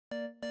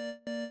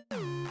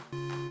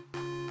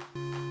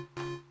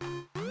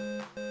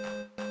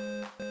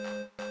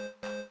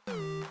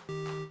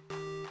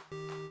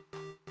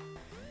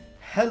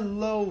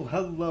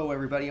Hello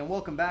everybody, and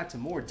welcome back to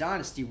more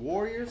Dynasty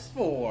Warriors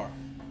 4.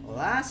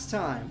 Last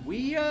time,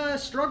 we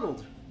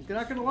struggled. I'm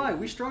not gonna lie,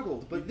 we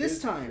struggled. But this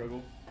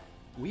time,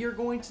 we are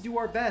going to do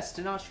our best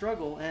to not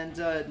struggle and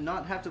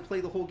not have to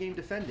play the whole game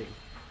defending.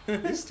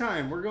 This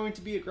time, we're going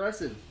to be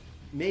aggressive.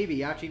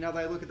 Maybe. Actually, now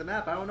that I look at the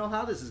map, I don't know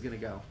how this is gonna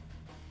go.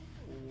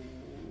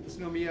 This is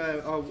gonna be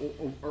a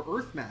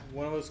Earth map.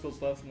 One of us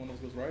goes left and one of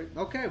us goes right.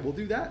 Okay, we'll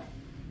do that.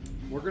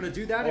 We're gonna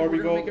do that, or and we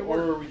we're gonna go, make it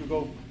work. or we could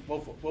go.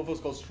 Both of us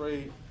go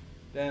straight.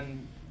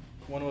 Then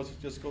one of us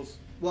just goes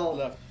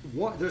left.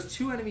 There's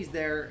two enemies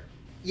there.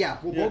 Yeah,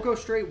 we'll both go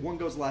straight. One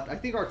goes left. I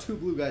think our two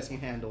blue guys can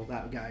handle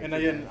that guy. And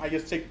again, I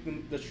just take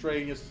the straight.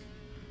 And just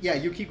yeah,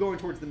 you keep going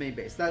towards the main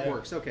base. That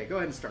works. Okay, go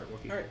ahead and start,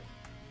 Wookie. All right.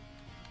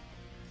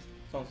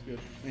 Sounds good.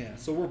 Yeah,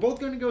 so we're both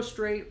going to go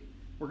straight.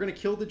 We're going to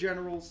kill the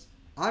generals.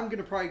 I'm going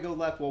to probably go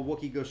left while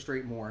Wookie goes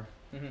straight more.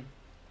 Mm-hmm.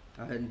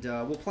 And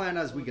we'll plan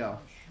as we go.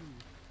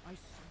 I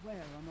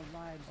swear on the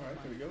lives of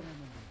my family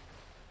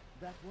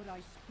that what I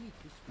speak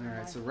is from All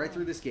right, so right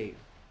through this gate.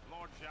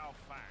 Lord Zhao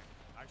Fang,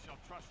 I shall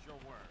trust your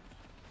words.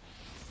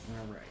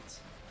 All right.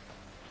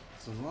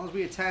 So as long as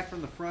we attack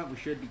from the front, we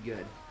should be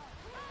good.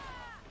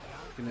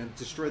 Gonna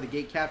destroy the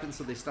gate captain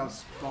so they stop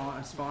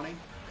spawning.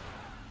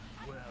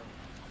 Well,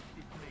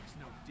 it makes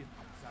no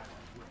difference either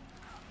way.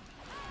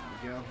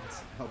 There we go.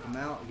 Let's help him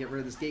out. Get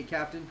rid of this gate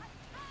captain.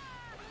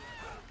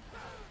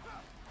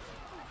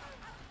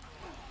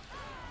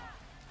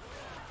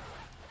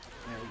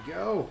 There we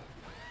go.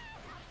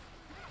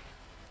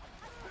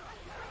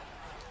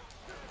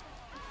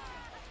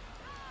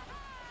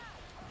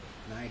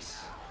 Nice.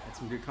 Had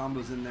some good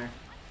combos in there.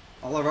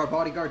 All of our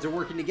bodyguards are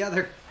working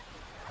together.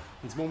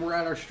 It's when we're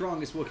at our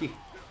strongest, Wookie.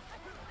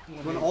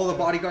 When all the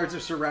bodyguards are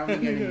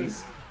surrounding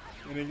enemies.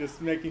 And then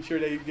just making sure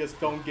they just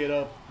don't get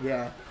up.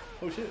 Yeah.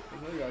 Oh shit,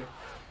 there's another guy.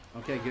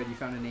 Okay, good. You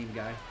found a named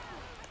guy.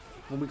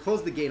 Well, we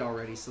closed the gate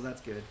already, so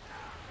that's good.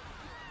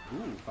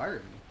 Ooh, fire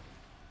at me.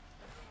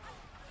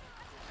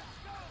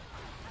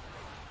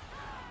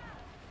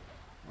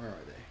 Where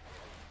are they?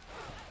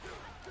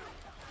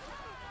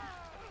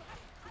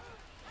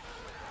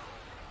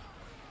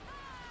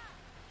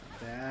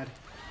 Not bad.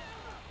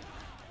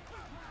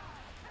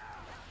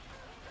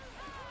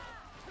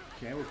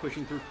 Okay, we're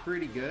pushing through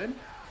pretty good.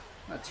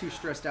 Not too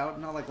stressed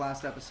out, not like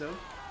last episode.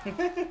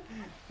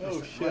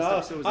 Oh shit!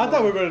 I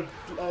thought we were gonna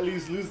at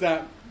least lose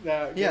that.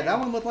 Yeah, that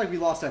one looked like we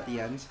lost at the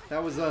end.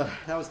 That was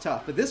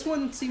tough. But this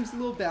one seems a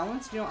little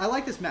balanced. You know, I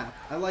like this map.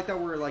 I like that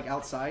we're like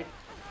outside.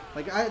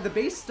 Like the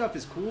base stuff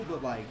is cool,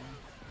 but like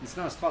it's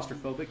not as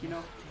claustrophobic. You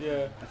know.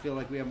 Yeah. I feel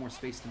like we have more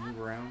space to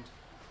move around,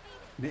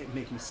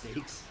 make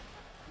mistakes.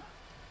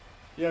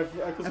 Yeah,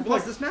 and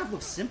plus this map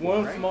looks simple,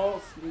 one right?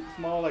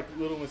 small like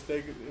little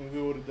mistake and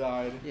we would have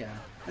died. Yeah,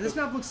 and this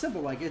map looks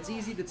simple. Like it's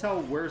easy to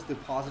tell where's the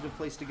positive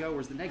place to go,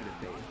 where's the negative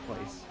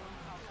place.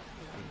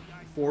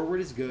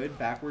 Forward is good,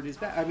 backward is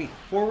bad. I mean,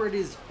 forward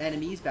is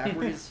enemies,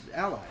 backward is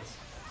allies.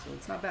 So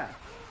it's not bad.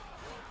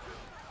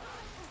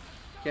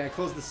 Okay, I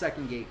closed the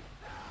second gate.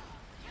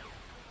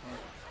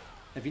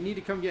 If you need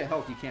to come get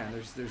help, you can.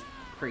 There's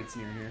crates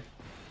near here.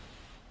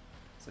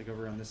 It's like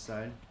over on this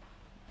side,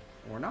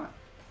 or not.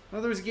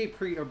 Well, there was a gate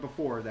or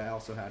before that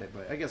also had it,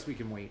 but I guess we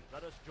can wait.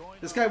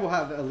 This guy will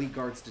have elite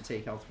guards to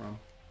take health from.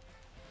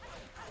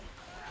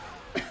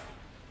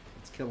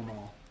 Let's kill them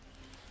all.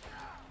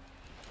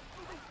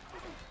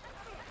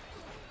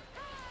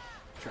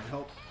 Try to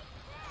help.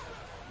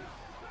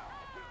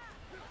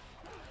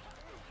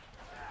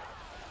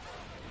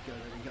 There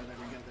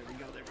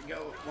we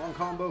go. Long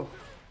combo.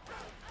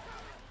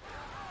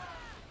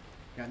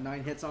 Got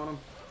 9 hits on him.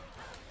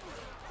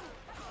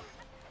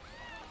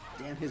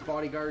 Damn his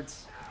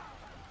bodyguards.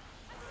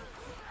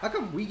 How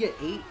come we get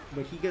 8,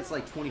 but he gets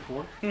like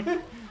 24? I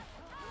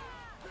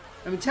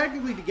mean,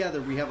 technically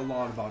together we have a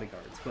lot of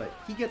bodyguards, but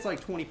he gets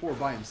like 24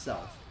 by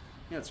himself.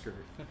 Yeah, it's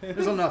screwed.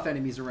 There's enough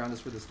enemies around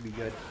us for this to be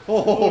good.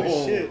 Oh,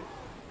 shit.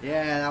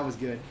 Yeah, that was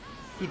good.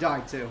 He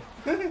died too.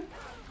 Is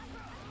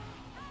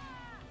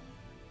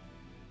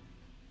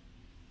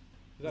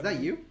that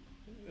you?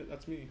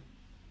 That's me.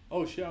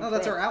 Oh shit. No,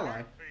 that's our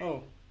ally.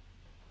 Oh.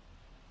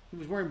 He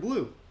was wearing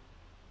blue.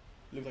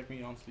 Looks like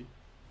me, honestly.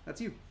 That's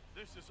you.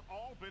 This has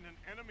all been an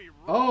enemy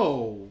rule.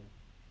 Oh.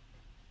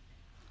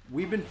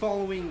 We've been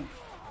following...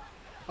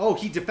 Oh,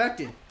 he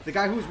defected. The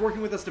guy who was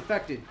working with us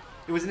defected.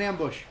 It was an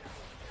ambush.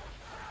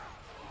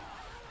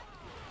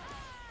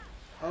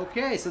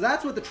 Okay, so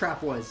that's what the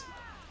trap was.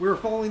 We were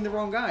following the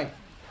wrong guy.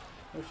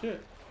 Oh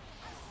shit.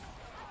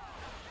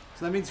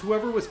 So that means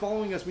whoever was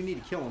following us, we need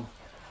to kill him.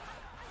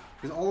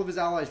 Because all of his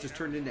allies just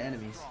turned into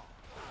enemies.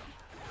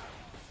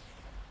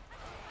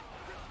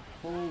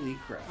 Holy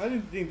crap. I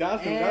didn't think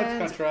that's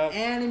kind of trap.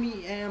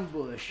 Enemy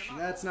ambush.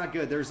 That's not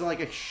good. There's like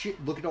a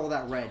shit. Look at all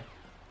that red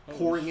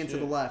pouring into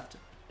the left.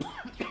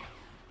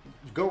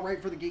 Go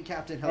right for the gate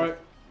captain. Help. Right.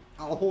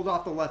 I'll hold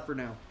off the left for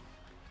now.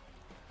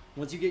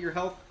 Once you get your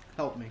health,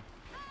 help me.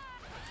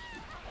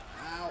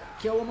 Ow.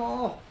 Kill them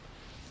all.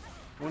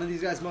 One of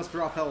these guys must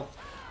drop health.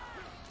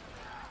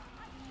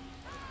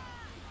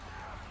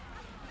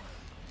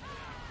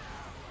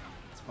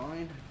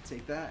 fine.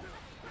 Take that.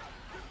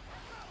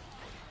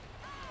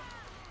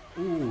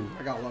 Ooh,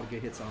 I got a lot of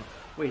good hits on it.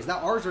 Wait, is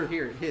that ours or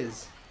here?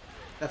 His?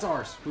 That's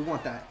ours. We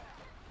want that.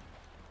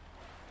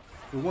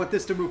 We want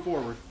this to move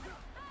forward.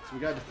 So we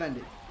gotta defend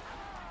it.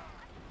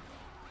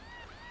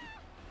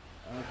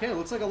 Okay,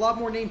 looks like a lot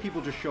more named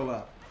people just show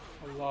up.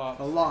 A lot.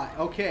 A lot.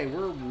 Okay,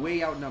 we're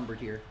way outnumbered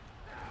here.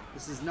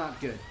 This is not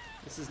good.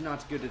 This is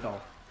not good at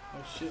all.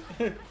 Oh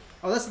shit.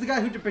 Oh, that's the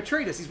guy who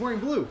betrayed us. He's wearing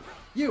blue.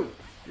 You're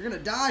gonna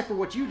die for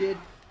what you did.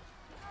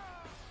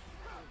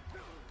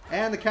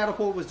 And the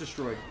catapult was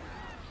destroyed.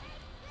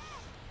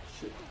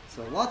 Shit.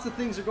 So lots of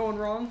things are going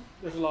wrong.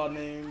 There's a lot of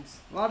names.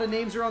 A lot of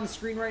names are on the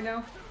screen right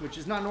now, which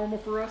is not normal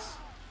for us.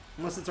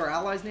 Unless it's our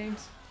allies'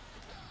 names.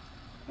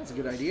 That's a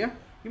good idea.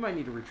 You might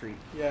need to retreat.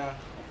 Yeah,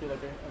 I feel like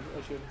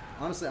I should.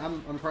 Honestly,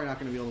 I'm probably not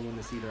going to be able to win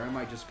this either. I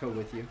might just go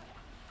with you.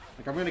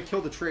 Like, I'm going to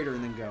kill the traitor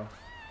and then go.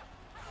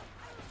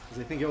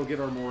 Because I think it'll get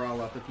our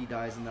morale up if he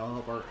dies, and that'll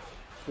help our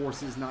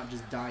forces not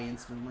just die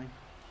instantly.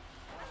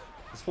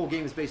 This whole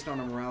game is based on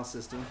a morale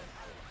system,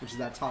 which is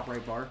that top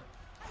right bar.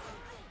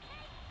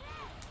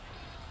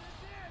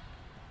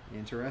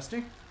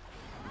 Interesting.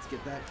 Let's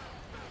get that.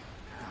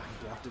 Ah,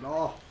 he blocked it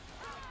all.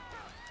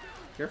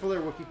 Careful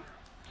there, Wookiee.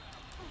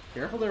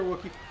 Careful there,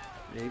 Wookiee.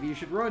 Maybe you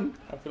should run.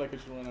 I feel like I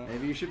should run out.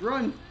 Maybe you should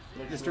run.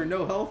 Mr.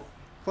 No Health.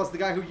 Plus the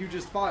guy who you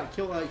just fought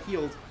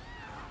healed.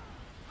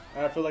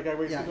 I feel like I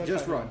wasted my Yeah,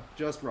 just time. run.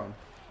 Just run.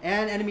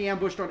 And enemy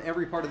ambushed on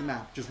every part of the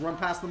map. Just run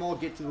past them all,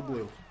 get to the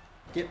blue.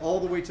 Get all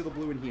the way to the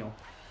blue and heal.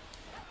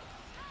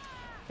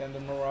 Then the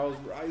morale's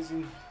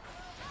rising.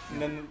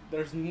 And then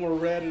there's more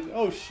red. And,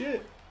 oh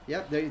shit.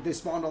 Yep, they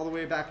spawned all the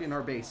way back in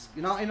our base.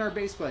 Not in our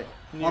base, but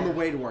Near. on the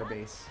way to our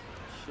base.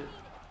 Shit.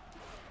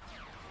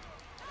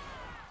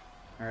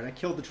 Alright, I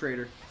killed the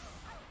traitor.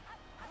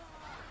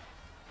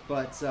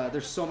 But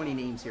there's so many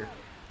names here.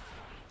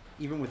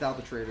 Even without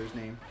the traitor's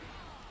name.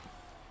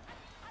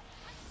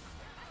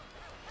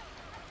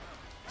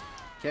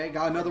 Okay,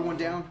 got another one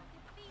down.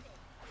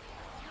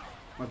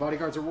 My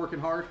bodyguards are working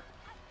hard.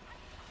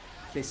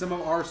 Okay, some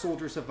of our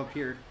soldiers have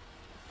appeared.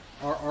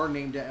 Our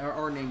name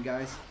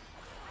guys.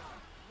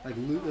 Like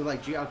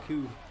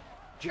Jiaku.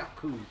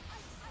 Jiaku.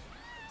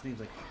 His name's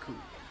like Coop.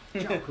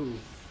 Jiaku.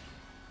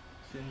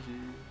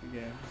 Shinji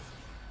again.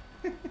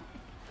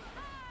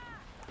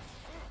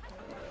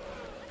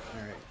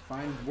 Alright,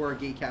 find where a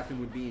gate captain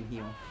would be and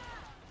heal.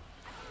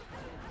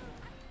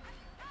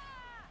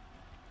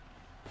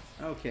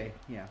 Okay,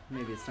 yeah,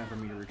 maybe it's time for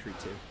me to retreat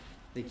too.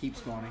 They keep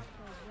spawning.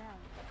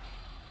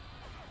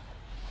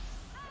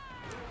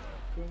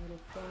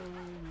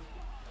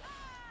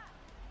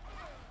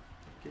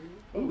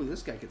 Ooh,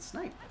 this guy could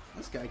snipe.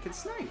 This guy could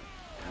snipe.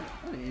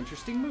 What an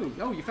interesting move.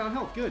 Oh, you found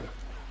health. Good.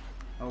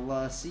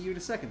 I'll see you in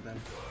a second then.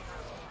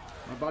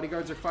 My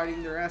bodyguards are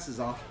fighting their asses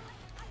off.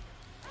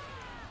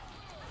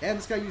 And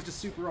this guy used a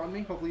super on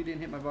me. Hopefully he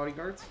didn't hit my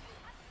bodyguards.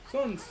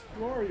 Sons,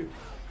 where are you?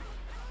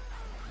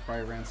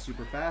 Probably ran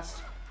super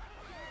fast.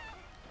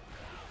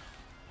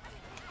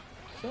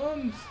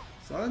 Sons!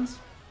 Sons?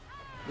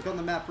 Look on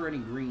the map for any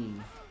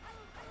green.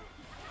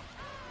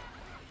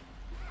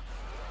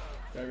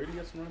 Did I really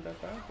get some run that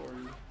back, or?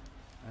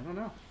 I don't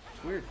know.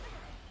 It's weird.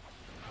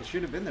 They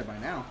should have been there by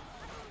now.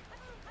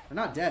 They're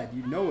not dead.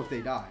 You know if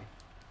they die.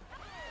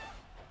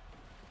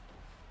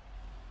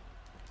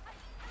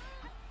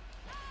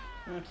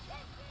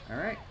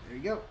 Alright, there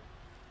you go.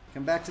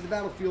 Come back to the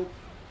battlefield.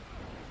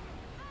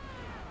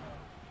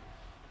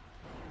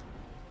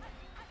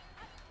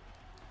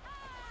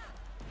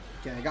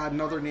 Okay, I got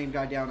another name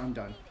guy down. I'm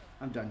done.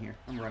 I'm done here.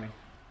 I'm running.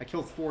 I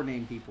killed 4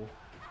 named people.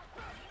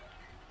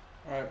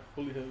 Alright,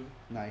 fully healed.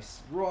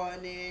 Nice.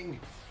 Running.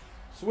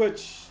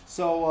 Switch!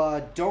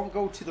 So, don't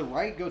go to the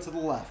right, go to the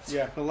left.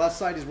 Yeah. The left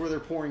side is where they're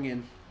pouring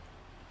in.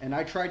 And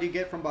I tried to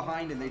get from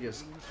behind and they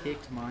just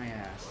kicked my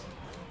ass.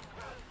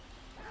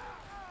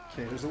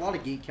 Okay, there's a lot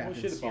of gate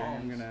captains shit, here.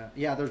 I'm bombs. gonna...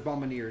 Yeah, there's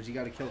bombardiers. You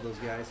gotta kill those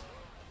guys.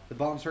 The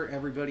bombs hurt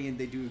everybody and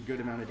they do a good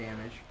amount of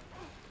damage.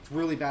 It's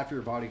really bad for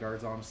your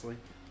bodyguards, honestly.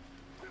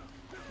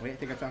 Wait, I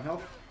think I found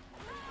health.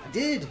 I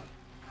did!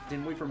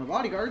 Didn't wait for my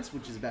bodyguards,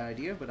 which is a bad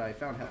idea, but I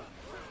found health.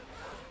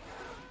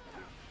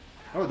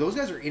 Oh, those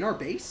guys are in our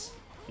base?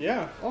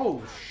 Yeah.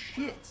 Oh,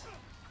 shit.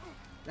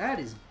 That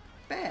is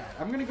bad.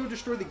 I'm going to go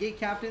destroy the gate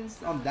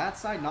captains on that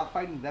side, not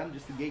fighting them,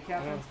 just the gate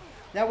captains.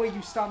 That way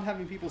you stop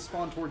having people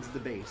spawn towards the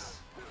base.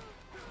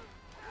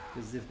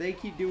 Because if they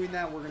keep doing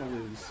that, we're going to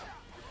lose.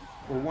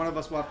 Or one of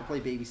us will have to play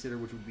babysitter,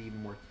 which would be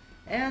even worse.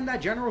 And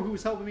that general who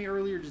was helping me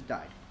earlier just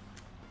died.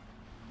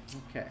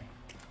 Okay.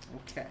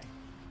 Okay.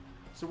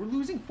 So we're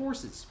losing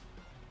forces.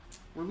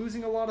 We're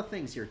losing a lot of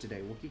things here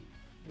today, Wookie.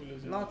 We're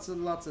losing. Lots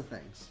and lots of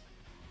things.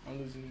 I'm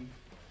losing.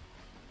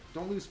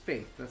 Don't lose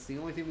faith. That's the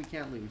only thing we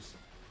can't lose.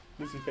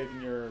 Losing faith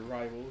in your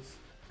rivals.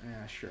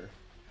 Yeah, sure.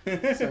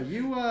 So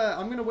you,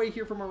 I'm gonna wait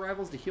here for my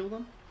rivals to heal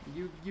them.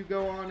 You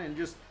go on and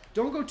just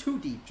don't go too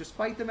deep. Just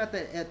fight them at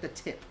the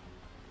tip.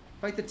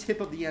 Fight the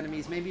tip of the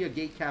enemies, maybe a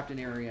gate captain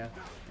area,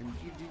 and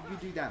you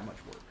do that much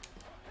work.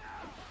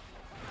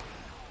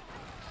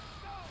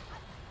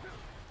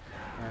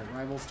 Alright,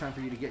 Rivals, time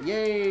for you to get...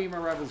 Yay, my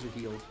rivals are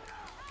healed.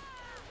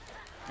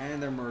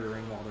 And they're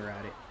murdering while they're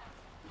at it.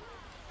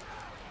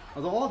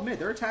 Although I'll admit,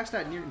 their attack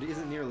stat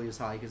isn't nearly as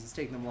high because it's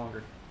taking them longer.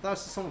 I thought I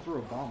saw someone threw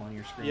a bomb on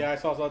your screen. Yeah, I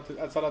saw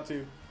that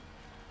too.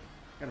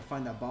 Gotta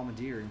find that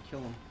bombardier and kill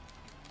him.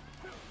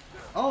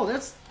 Oh,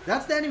 that's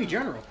the enemy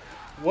general.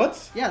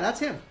 What? Yeah, that's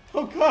him.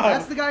 Oh god.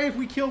 That's the guy if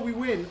we kill, we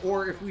win.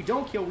 Or if we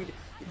don't kill, we...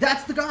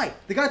 That's the guy!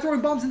 The guy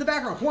throwing bombs in the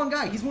background. One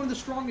guy. He's one of the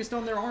strongest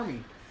on their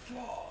army.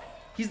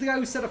 He's the guy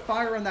who set a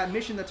fire on that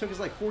mission that took us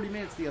like 40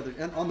 minutes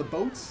on the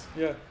boats.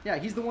 Yeah. Yeah,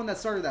 he's the one that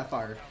started that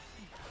fire.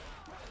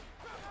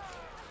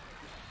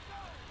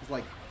 It's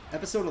like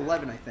episode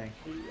 11, I think.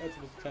 That's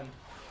 10.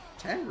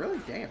 10? Really?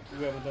 Damn.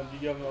 You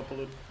haven't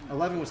uploaded.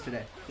 11 was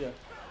today. Yeah.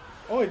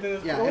 Oh wait,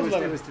 then Yeah,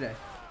 it was today.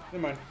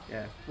 Never mind.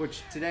 Yeah,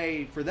 which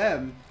today for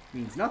them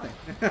means nothing.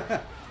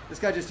 This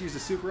guy just used a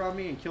super on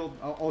me and killed...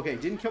 Oh, okay,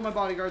 didn't kill my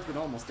bodyguards, but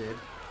almost did.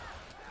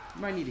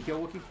 You might need to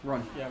heal, Wookie.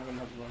 Run. Yeah, I'm gonna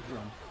have to run.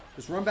 Run.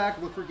 Just run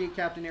back, look for gate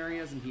captain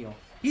areas, and heal.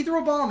 He threw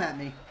a bomb at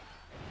me.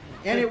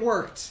 And it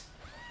worked.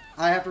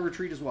 I have to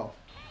retreat as well.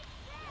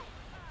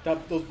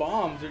 Those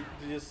bombs are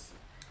just...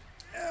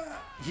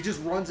 He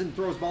just runs and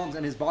throws bombs,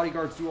 and his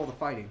bodyguards do all the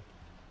fighting.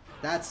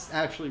 That's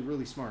actually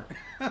really smart.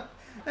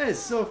 That is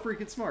so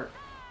freaking smart.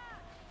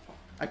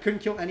 I couldn't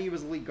kill any of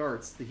his elite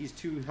guards. He's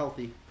too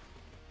healthy.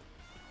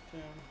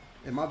 Damn.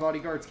 And my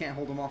bodyguards can't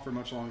hold him off for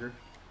much longer.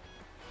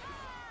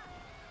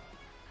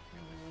 Oh,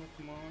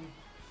 come on.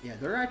 Yeah,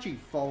 they're actually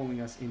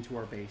following us into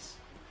our base.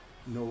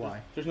 No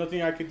lie. There's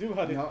nothing I can do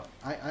about it. No,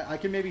 I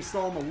can maybe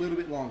stall them a little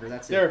bit longer.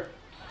 That's it. There.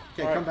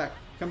 Okay, All come right. back.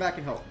 Come back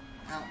and help.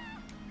 Ow.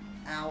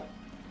 Ow.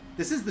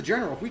 This is the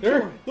general. If we There.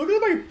 kill him, Look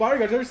at my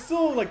bodyguards. They're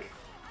still like...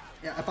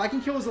 yeah, if I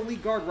can kill his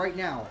elite guard right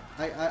now,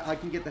 I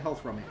can get the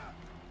health from it.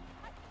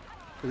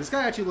 But this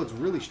guy actually looks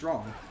really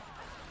strong.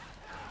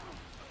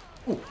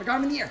 Oh, I got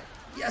him in the air.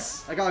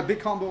 Yes! I got a big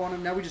combo on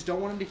him. Now we just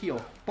don't want him to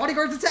heal.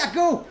 Bodyguards attack!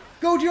 Go!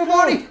 Go,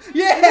 Giovanni!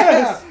 Yeah!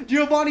 Yes!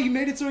 Giovanni, he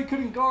made it so he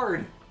couldn't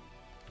guard.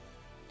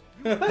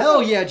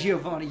 Hell yeah,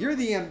 Giovanni. You're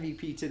the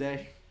MVP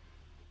today.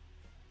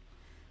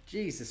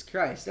 Jesus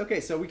Christ.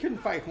 Okay, so we couldn't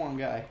fight one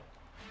guy.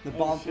 The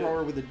bomb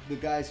thrower with the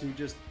guys who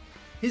just...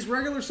 His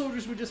regular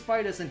soldiers would just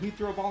fight us and he'd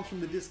throw bombs from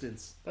the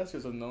distance. That's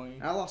just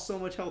annoying. I lost so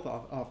much health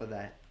off of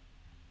that.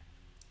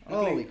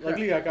 Luckily, Holy crap.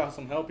 luckily I got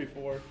some help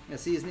before. Yeah,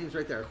 see his name's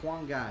right there.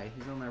 Huang Gai.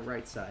 He's on that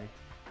right side.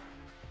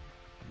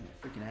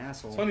 Yeah, freaking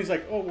asshole. Sonny's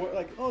like,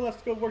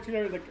 let's go work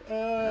together. Like,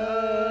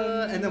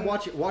 and then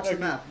watch okay. the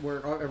map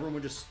where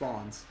everyone just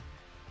spawns.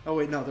 Oh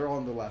wait, no, they're all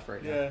on the left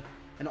right now. Yeah.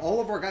 And all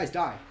of our guys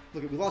die.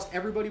 Look, we lost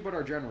everybody but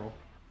our general.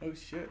 Oh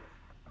shit.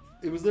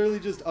 It was literally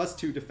just us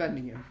two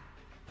defending him.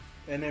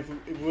 And if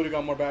we would have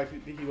gone more back,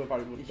 he would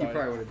probably would have died. He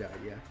probably would have died,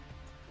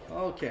 yeah.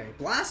 Okay,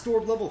 Blast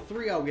Orb level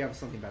 3. Oh, we have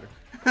something better.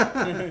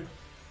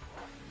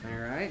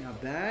 Alright,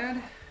 not bad.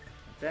 Not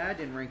bad,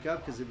 didn't rank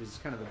up because it was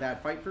kind of a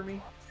bad fight for me.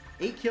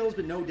 8 kills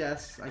but no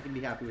deaths. I can be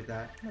happy with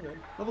that. Okay.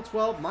 Level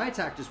 12, my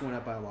attack just went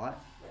up by a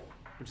lot,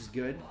 which is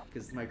good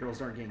because my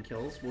girls aren't getting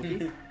kills.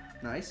 Wookie.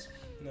 Nice.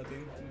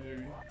 Nothing.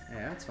 Literally.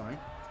 Yeah, that's fine.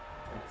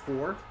 Like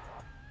 4.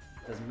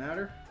 Doesn't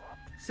matter.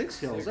 6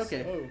 kills, 6.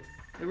 okay. Oh.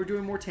 They were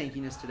doing more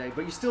tankiness today,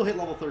 but you still hit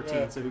level 13,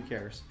 Yeah. so who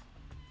cares?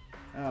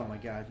 Oh my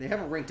god. They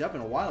haven't ranked up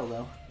in a while,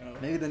 though. No.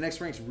 Maybe the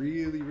next rank's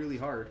really, really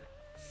hard.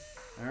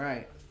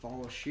 Alright,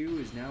 Fall of Shoe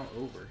is now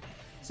over.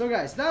 So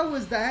guys, that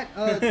was that.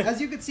 As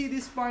you can see,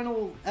 these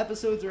final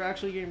episodes are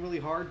actually getting really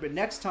hard, but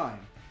next time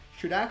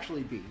should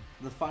actually be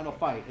the final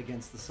fight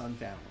against the Sun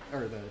family,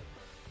 or the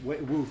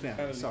Wu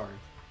family, sorry.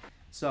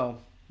 So,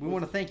 we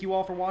want to thank you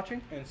all for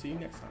watching. And see you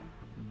next time.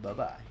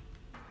 Bye-bye.